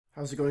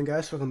How's it going,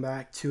 guys? Welcome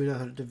back to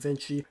another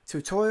Davinci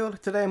tutorial.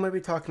 Today I'm going to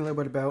be talking a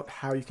little bit about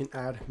how you can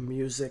add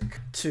music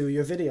to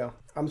your video.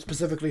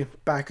 Specifically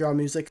background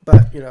music,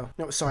 but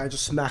no, sorry, I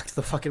just smacked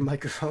the fucking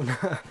microphone.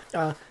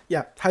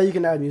 Yeah, how you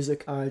can add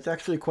music. It's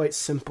actually quite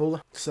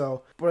simple.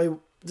 So,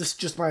 this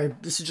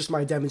is just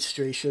my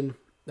demonstration.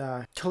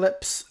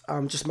 Clips,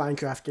 just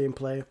Minecraft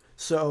gameplay.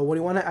 So when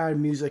you want to add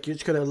music, you're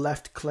just gonna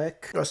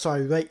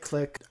right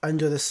click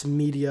under this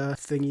media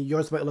thingy.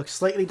 Yours might look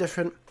slightly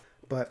different,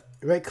 but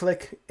right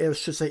click, it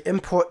should say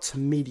import to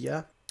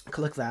media.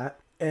 Click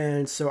that.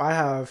 And so I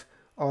have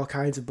all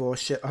kinds of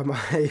bullshit on my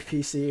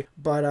PC.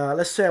 But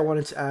let's say I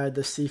wanted to add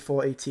the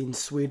C418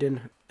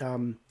 Sweden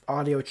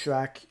audio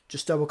track.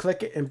 Just double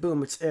click it and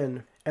boom, it's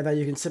in. And then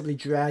you can simply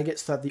drag it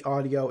so that the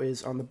audio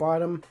is on the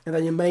bottom. And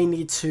then you may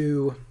need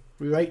to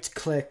right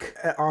click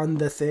on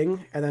the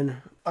thing and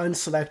then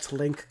unselect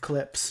link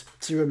clips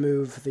to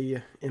remove the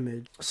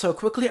image. So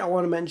quickly I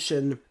want to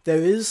mention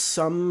there is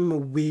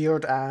some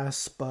weird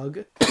ass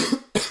bug.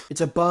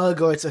 It's a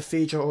bug or it's a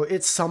feature or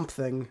it's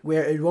something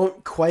where it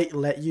won't quite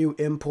let you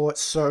import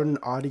certain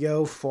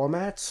audio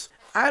formats.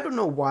 I don't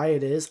know why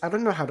it is. I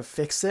don't know how to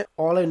fix it.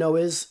 All I know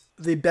is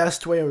the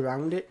best way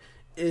around it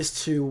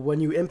is to, when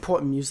you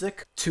import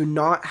music, to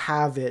not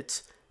have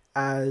it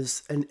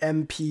as an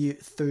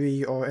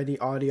MP3 or any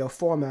audio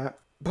format,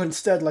 but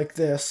instead, like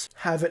this,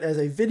 have it as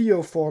a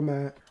video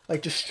format,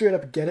 like just straight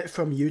up get it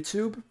from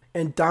YouTube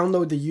and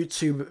download the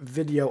YouTube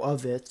video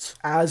of it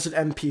as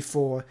an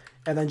MP4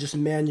 and then just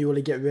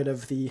manually get rid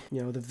of the,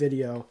 the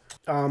video.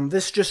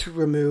 This just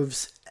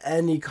removes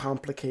any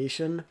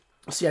complication.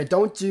 So yeah,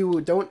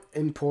 don't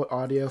import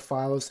audio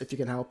files if you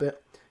can help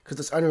it, because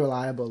it's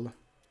unreliable.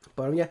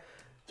 But yeah,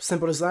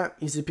 simple as that,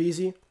 easy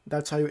peasy.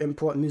 That's how you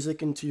import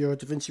music into your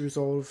DaVinci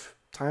Resolve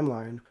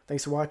timeline.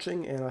 Thanks for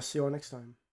watching, and I'll see you all next time.